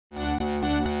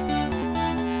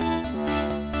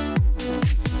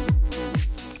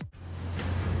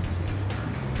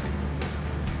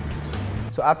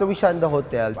So after we shot in the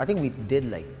hotel, I think we did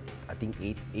like, I think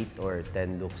 8 or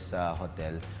 10 looks sa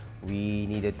hotel. We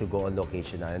needed to go on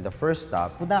location na. And the first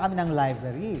stop, punta kami ng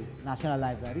library, National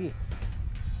Library.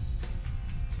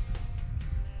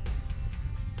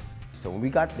 So when we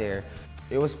got there,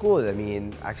 it was cool. I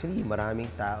mean, actually,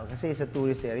 maraming tao. Kasi sa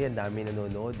tourist area, ang dami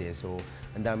nanonood eh. So,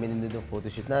 ang dami nanonood ng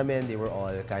photoshoot namin. They were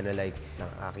all kind of like,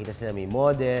 nakakita sila may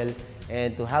model.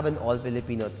 And to have an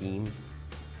all-Filipino team,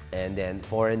 and then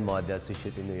foreign models to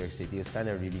shoot in New York City, it was kind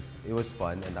of really, it was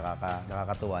fun and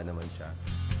nakakatuwa naman siya.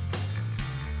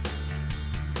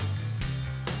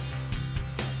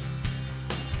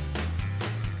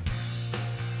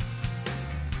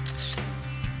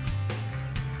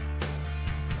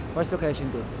 First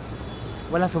location good.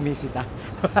 Walang sumisita.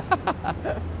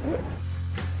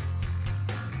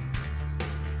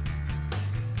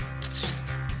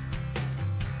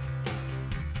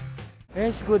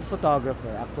 He's good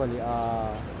photographer actually.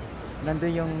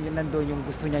 Nandun yung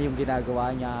gusto niya, yung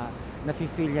ginagawa niya,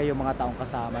 nafe-feel niya yung mga taong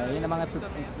kasama. Yun ang mga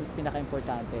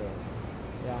pinaka-importante.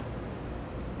 Yeah.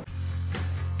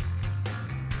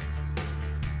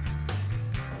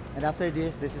 And after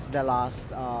this is the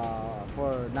last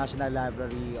for National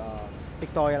Library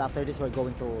Pictorial. After this, we're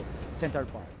going to Central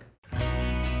Park.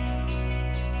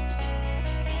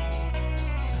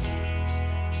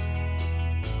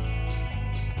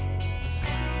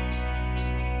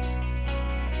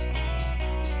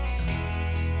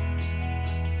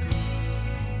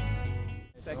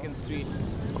 Second Street.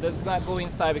 Let's not go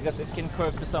inside because it can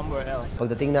curve to somewhere else.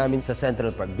 Pagdating namin sa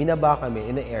Central Park, binaba kami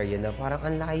in an area na parang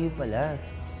ang layo pala.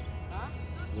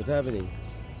 What's happening?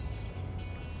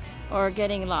 Or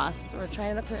getting lost. We're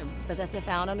trying to look for Bethesda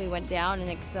Fountain. We went down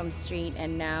next some street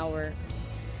and now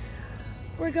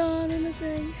we're gone and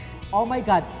missing. Oh my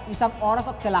God! Isang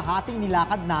oras at kalahating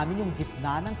nilakad namin yung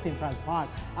gitna ng Central Park.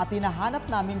 At hinahanap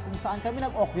namin kung saan kami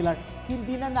nag-ocular,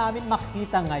 hindi na namin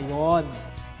makita ngayon.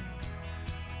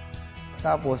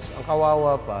 Tapos, ang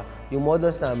kawawa pa, yung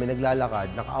models namin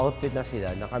naglalakad, naka-outfit na sila,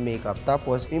 naka-makeup.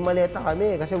 Tapos, may maleta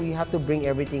kami kasi we have to bring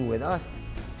everything with us.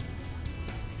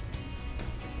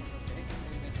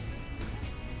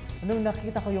 Nung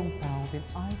nakita ko yung fountain,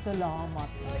 ay salamat.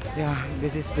 Yeah,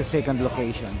 this is the second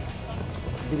location.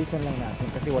 Bilisan lang natin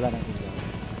kasi wala nang ilaw.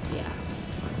 Yeah.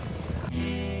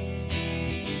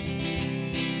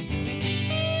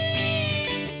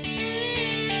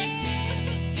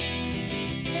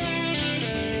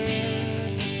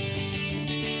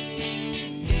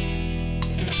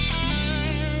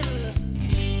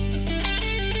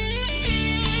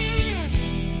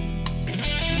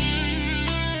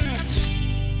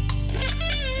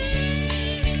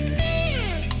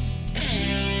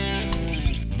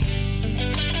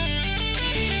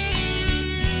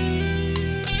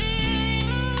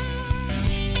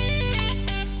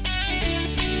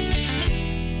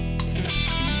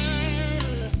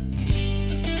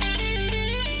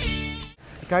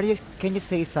 Can you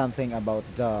say something about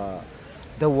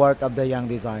the work of the young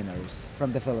designers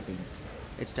from the Philippines?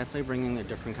 It's definitely bringing a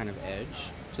different kind of edge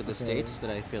to the States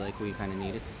that I feel like we kind of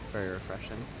need. It's very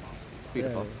refreshing. It's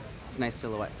beautiful. Yeah. It's nice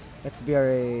silhouettes. It's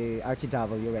very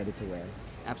RTW ready to wear.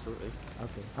 Absolutely.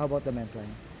 Okay. How about the men's line?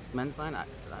 Men's line,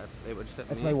 if it would fit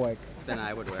That's me, my work. then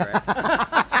I would wear it.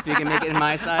 If you can make it in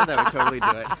my size, I would totally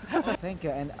do it. Thank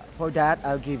you. And for that,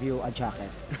 I'll give you a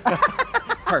jacket.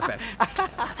 Perfect.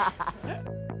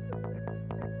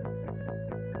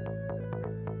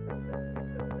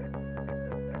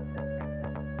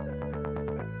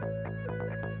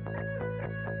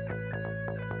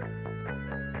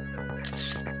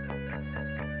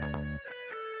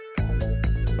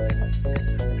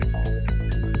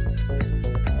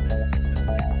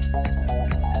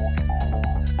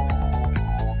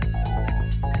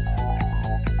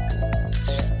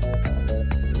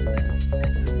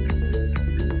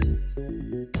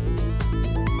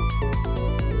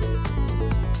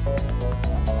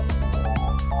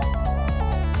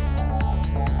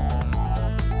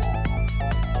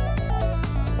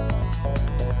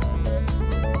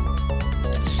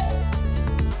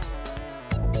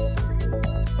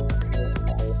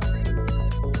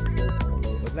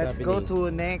 Let's go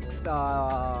to next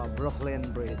Brooklyn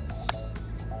Bridge.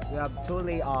 We have two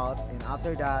layout, and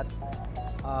after that,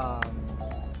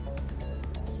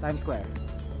 Times Square.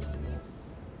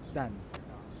 Done.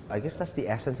 I guess that's the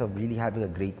essence of really having a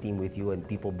great team with you and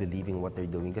people believing what they're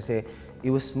doing. Kasi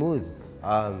it was smooth.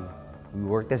 We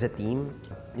worked as a team.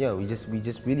 Yeah, we just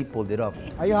really pulled it off.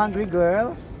 Are you hungry,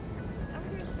 girl?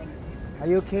 Are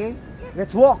you okay?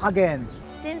 Let's walk again.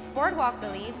 Since Boardwalk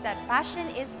believes that fashion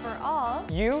is for all,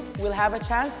 you will have a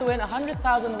chance to win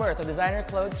 100,000 worth of designer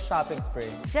clothes shopping spree.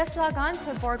 Just log on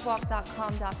to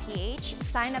boardwalk.com.ph,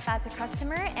 sign up as a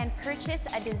customer, and purchase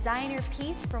a designer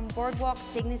piece from Boardwalk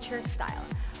signature style.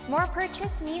 More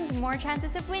purchase means more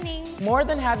chances of winning. More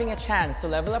than having a chance to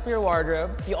level up your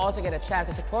wardrobe, you also get a chance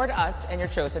to support us and your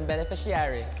chosen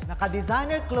beneficiary.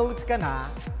 Naka-designer clothes ka na,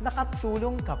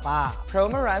 nakatulong ka pa.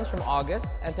 Promo runs from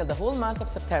August until the whole month of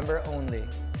September only.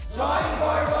 Join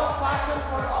Boardwalk Fashion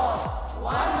for All!